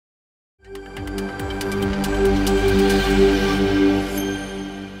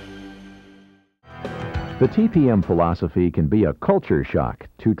The TPM philosophy can be a culture shock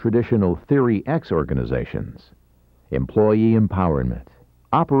to traditional Theory X organizations. Employee empowerment,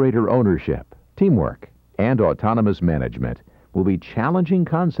 operator ownership, teamwork, and autonomous management will be challenging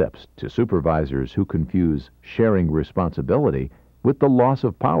concepts to supervisors who confuse sharing responsibility with the loss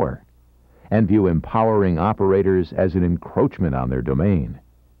of power and view empowering operators as an encroachment on their domain.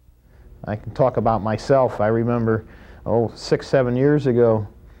 I can talk about myself. I remember, 6, 7 years ago,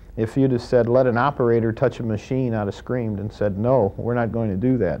 if you'd have said, let an operator touch a machine, I'd have screamed and said, no, we're not going to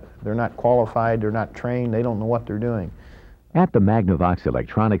do that. They're not qualified, they're not trained, they don't know what they're doing. At the Magnavox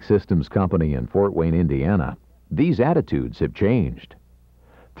Electronic Systems Company in Fort Wayne, Indiana, these attitudes have changed.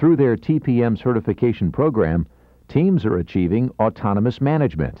 Through their TPM certification program, teams are achieving autonomous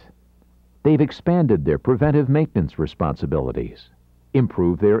management. They've expanded their preventive maintenance responsibilities,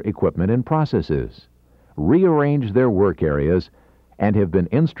 improved their equipment and processes, rearranged their work areas, and have been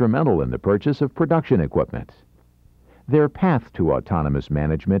instrumental in the purchase of production equipment. Their path to autonomous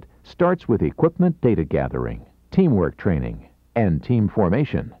management starts with equipment data gathering, teamwork training, and team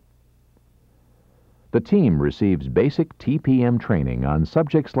formation. The team receives basic TPM training on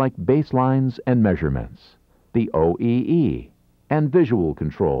subjects like baselines and measurements, the OEE, and visual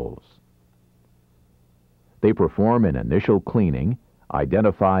controls. They perform an initial cleaning,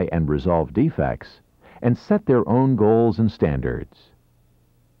 identify and resolve defects, and set their own goals and standards.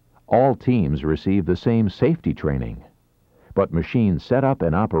 All teams receive the same safety training, but machine setup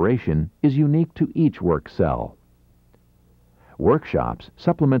and operation is unique to each work cell. Workshops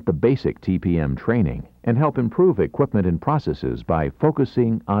supplement the basic TPM training and help improve equipment and processes by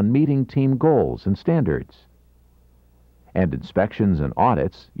focusing on meeting team goals and standards. And inspections and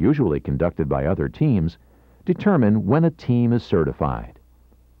audits, usually conducted by other teams, determine when a team is certified.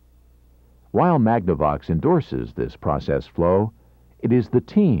 While Magnavox endorses this process flow, it is the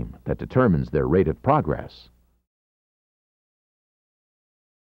team that determines their rate of progress.